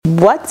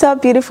What's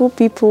up, beautiful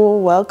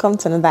people? Welcome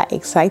to another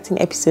exciting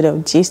episode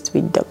of Gist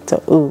with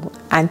Dr. O.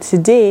 And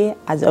today,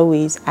 as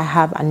always, I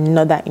have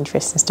another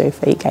interesting story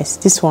for you guys.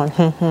 This one,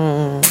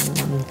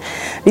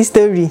 this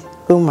story,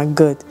 oh my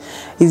god,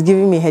 is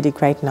giving me a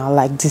headache right now.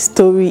 Like, the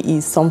story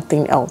is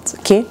something else,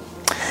 okay?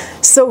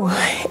 So,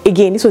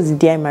 again, this was the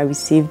DM I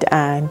received,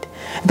 and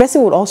the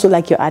person would also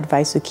like your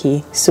advice,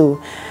 okay? So,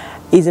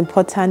 it's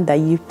important that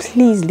you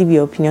please leave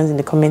your opinions in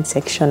the comment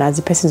section, as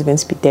the person is going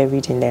to be there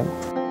reading them.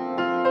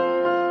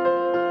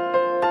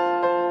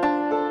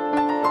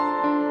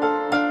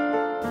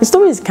 The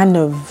story is kind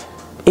of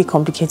a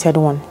complicated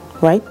one,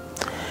 right?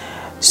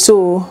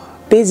 So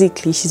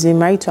basically, she's been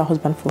married to her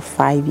husband for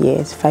 5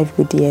 years, 5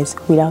 good years,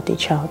 without a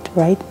child,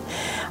 right?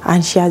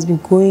 And she has been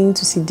going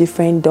to see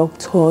different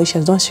doctors. She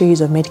has done a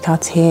series of medical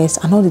tests,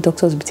 and all the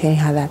doctors will be telling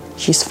her that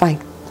she's fine.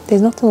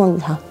 There's nothing wrong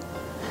with her.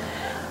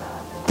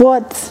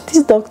 But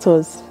these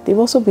doctors, they've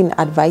also been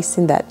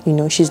advising that,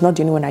 she's not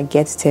the only one that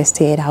gets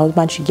tested. Her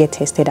husband should get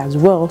tested as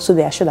well, so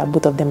they are sure that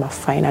both of them are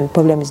fine and the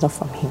problem is not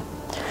from him.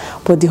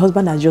 But the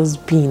husband has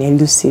just been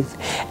elusive.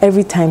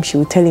 Every time she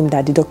would tell him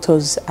that the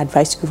doctor's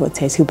advised to go for a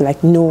test, he'll be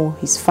like, no,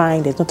 he's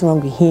fine, there's nothing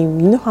wrong with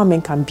him. You know how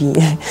men can be.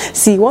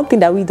 See, one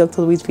thing that we doctors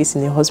always face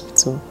in the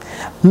hospital,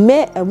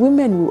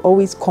 women will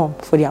always come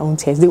for their own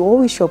tests. They will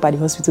always show up at the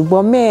hospital,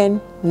 but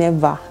men,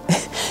 never.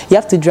 You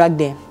have to drag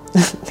them.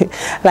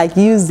 Like,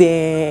 use the,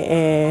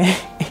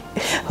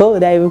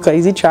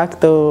 is it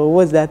tractor?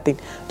 What's that thing?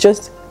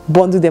 Just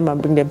bundle them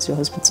and bring them to the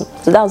hospital.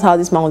 So that was how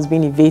this man was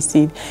being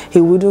evasive. He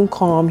wouldn't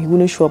come, he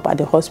wouldn't show up at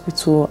the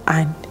hospital,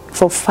 and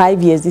for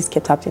 5 years this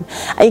kept happening.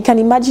 And you can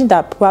imagine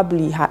that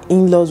probably her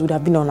in-laws would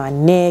have been on her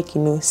neck,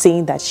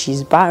 saying that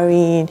she's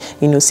barren,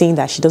 saying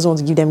that she doesn't want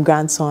to give them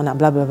grandson and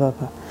blah blah blah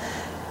blah.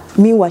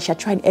 Meanwhile, she had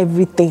tried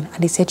everything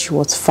and they said she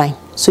was fine.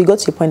 So it got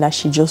to a point that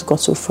she just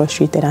got so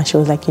frustrated and she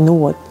was like, you know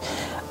what,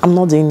 I'm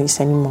not doing this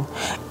anymore.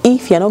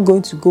 If you're not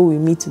going to go with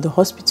me to the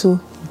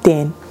hospital,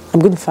 then I'm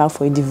going to file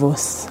for a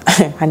divorce.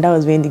 And that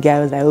was when the guy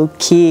was like,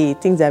 okay,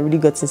 things are really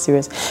gotten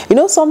serious.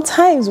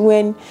 Sometimes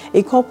when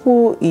a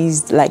couple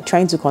is like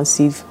trying to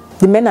conceive,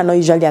 the men are not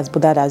usually as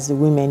bothered as the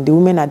women. The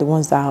women are the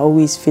ones that are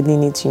always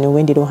feeling it,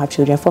 when they don't have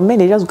children. For men,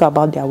 they just go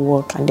about their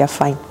work and they're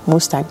fine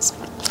most times.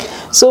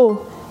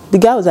 So the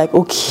guy was like,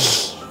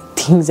 okay,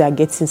 things are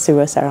getting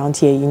serious around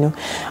here,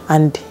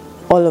 And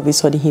all of a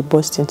sudden he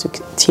burst into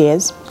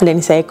tears and then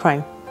he started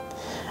crying.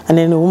 And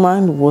then the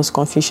woman was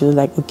confused. She was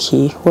like,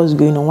 okay, what's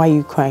going on? Why are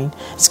you crying?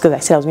 It's because I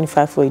said I was going to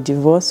file for a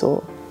divorce,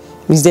 or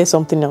is there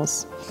something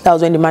else? That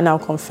was when the man now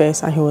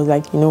confessed, and he was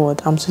like, you know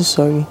what, I'm so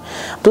sorry.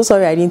 I'm so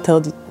sorry I didn't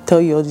tell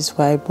you all this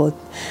why, but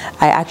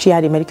I actually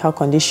had a medical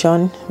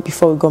condition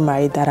before we got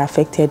married that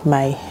affected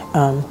my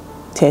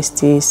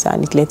testes,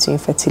 and it led to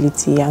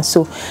infertility. And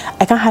so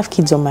I can't have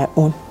kids on my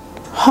own.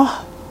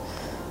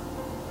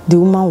 The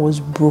woman was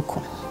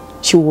broken.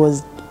 She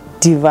was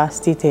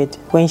devastated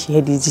when she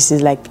heard this. This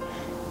is like,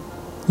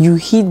 you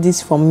hid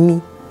this from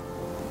me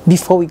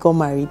before we got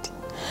married,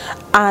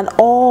 and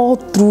all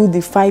through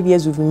the 5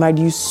 years we've been married,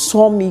 you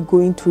saw me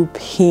going through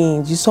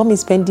pain, you saw me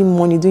spending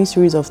money, doing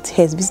series of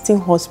tests, visiting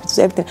hospitals,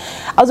 everything.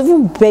 I was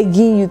even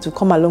begging you to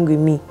come along with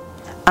me,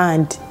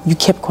 and you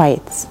kept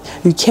quiet.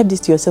 You kept this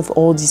to yourself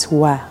all this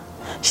while.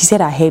 She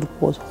said her head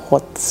was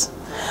hot,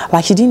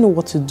 like she didn't know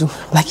what to do.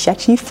 Like, she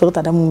actually felt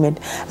at that moment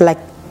like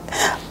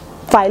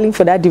filing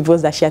for that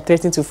divorce that she had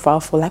threatened to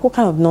file for. Like, what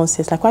kind of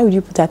nonsense? Like, why would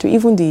you put that to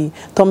even the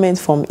torment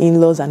from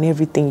in-laws and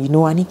everything,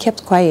 and he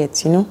kept quiet,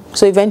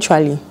 So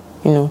eventually,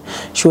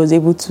 she was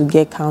able to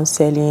get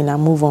counseling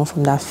and move on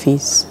from that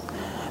phase.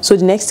 So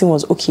the next thing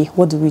was, okay,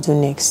 what do we do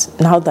next?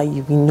 Now that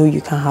we know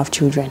you can have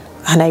children,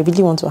 and I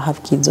really want to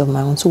have kids of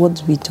my own, so what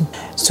do we do?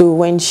 So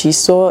when she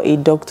saw a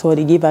doctor,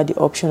 they gave her the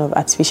option of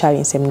artificial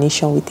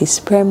insemination with a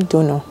sperm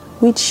donor,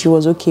 which she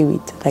was okay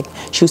with. Like,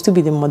 she will still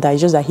be the mother, it's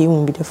just that he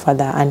won't be the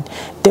father, and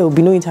there will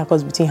be no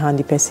intercourse between her and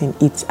the person.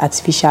 It's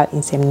artificial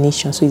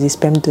insemination, so it's a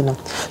sperm donor.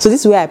 So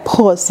this is where I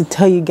pause to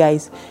tell you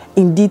guys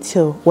in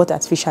detail what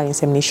artificial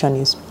insemination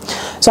is.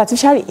 So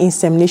artificial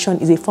insemination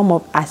is a form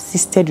of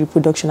assisted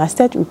reproduction.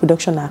 Assisted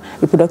reproduction are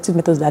reproductive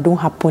methods that don't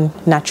happen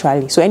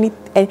naturally. So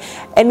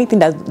anything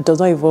that does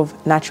not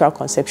involve natural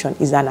conception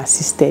is an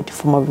assisted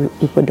form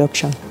of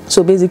reproduction.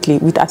 So basically,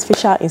 with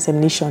artificial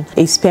insemination,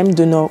 a sperm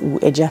donor will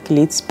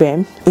ejaculate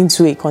sperm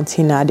into a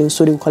container. They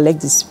will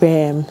collect the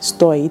sperm,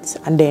 store it,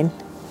 and then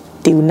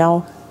they will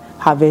now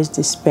harvest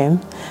the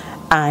sperm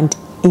and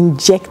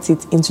inject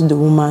it into the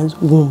woman's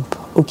womb,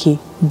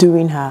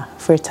 during her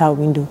fertile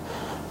window,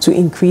 to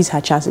increase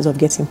her chances of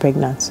getting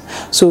pregnant.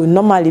 So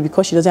normally,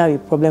 because she doesn't have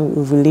a problem with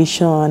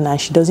ovulation and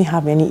she doesn't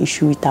have any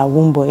issue with her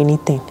womb or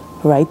anything,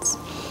 right,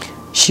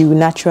 she will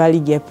naturally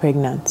get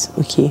pregnant.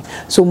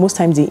 So most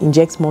times they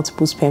inject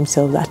multiple sperm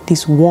cells. At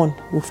least one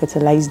will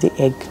fertilize the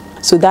egg.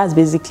 So that's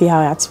basically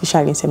how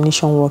artificial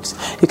insemination works.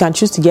 You can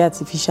choose to get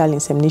artificial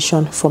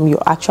insemination from your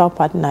actual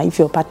partner if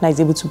your partner is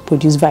able to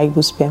produce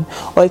viable sperm,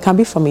 or it can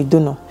be from a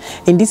donor.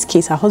 In this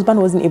case, her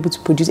husband wasn't able to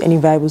produce any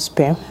viable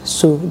sperm,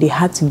 so they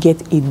had to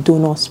get a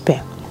donor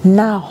sperm.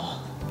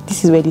 Now,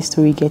 this is where the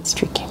story gets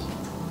tricky.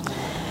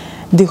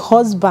 The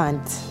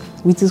husband,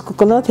 with his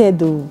coconut head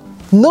though,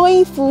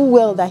 knowing full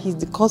well that he's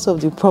the cause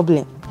of the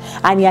problem,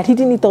 and he had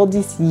hidden it all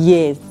these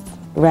years,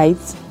 right?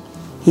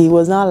 He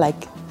was now like,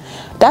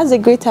 that's a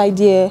great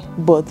idea,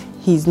 but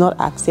he's not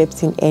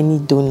accepting any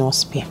donor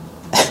sperm.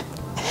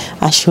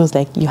 And she was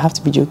like, you have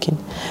to be joking.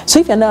 So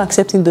if you're not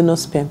accepting donor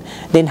sperm,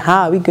 then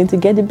how are we going to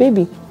get the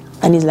baby?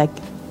 And he's like,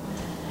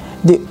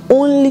 the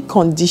only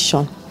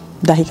condition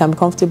that he can be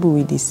comfortable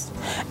with this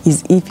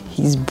is if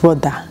his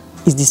brother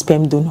is the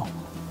sperm donor.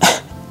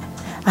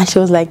 And she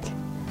was like,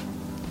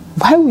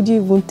 why would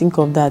you even think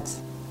of that?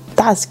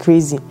 That's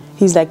crazy.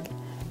 He's like,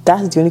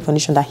 that's the only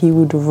condition, that he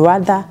would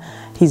rather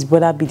his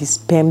brother be the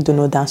sperm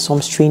donor than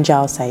some stranger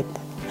outside.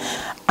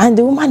 And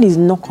the woman is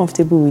not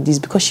comfortable with this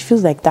because she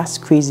feels like that's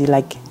crazy.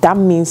 Like, that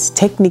means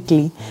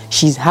technically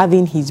she's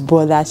having his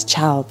brother's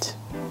child,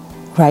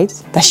 right?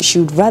 That she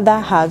should rather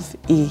have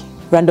a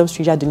random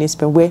stranger donate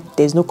sperm where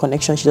there's no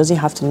connection. She doesn't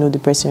have to know the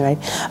person, right?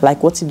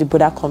 Like, what if the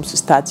brother comes to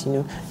start,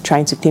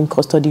 trying to claim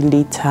custody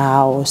later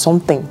or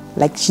something?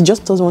 Like, she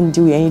just doesn't want to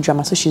deal with any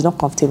drama, so she's not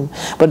comfortable.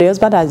 But the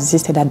husband has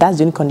insisted that that's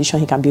the only condition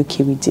he can be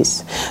okay with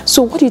this.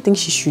 So what do you think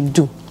she should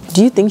do?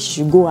 Do you think she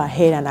should go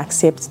ahead and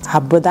accept her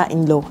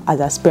brother-in-law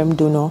as a sperm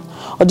donor?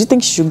 Or do you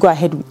think she should go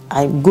ahead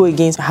and go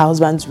against her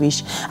husband's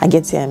wish and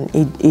get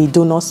a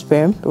donor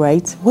sperm,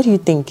 right? What do you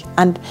think?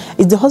 And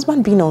is the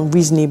husband being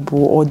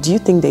unreasonable, or do you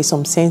think there's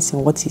some sense in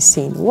what he's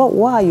saying? What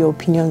are your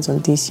opinions on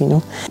this,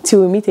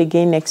 Till we meet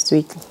again next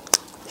week,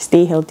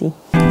 stay healthy.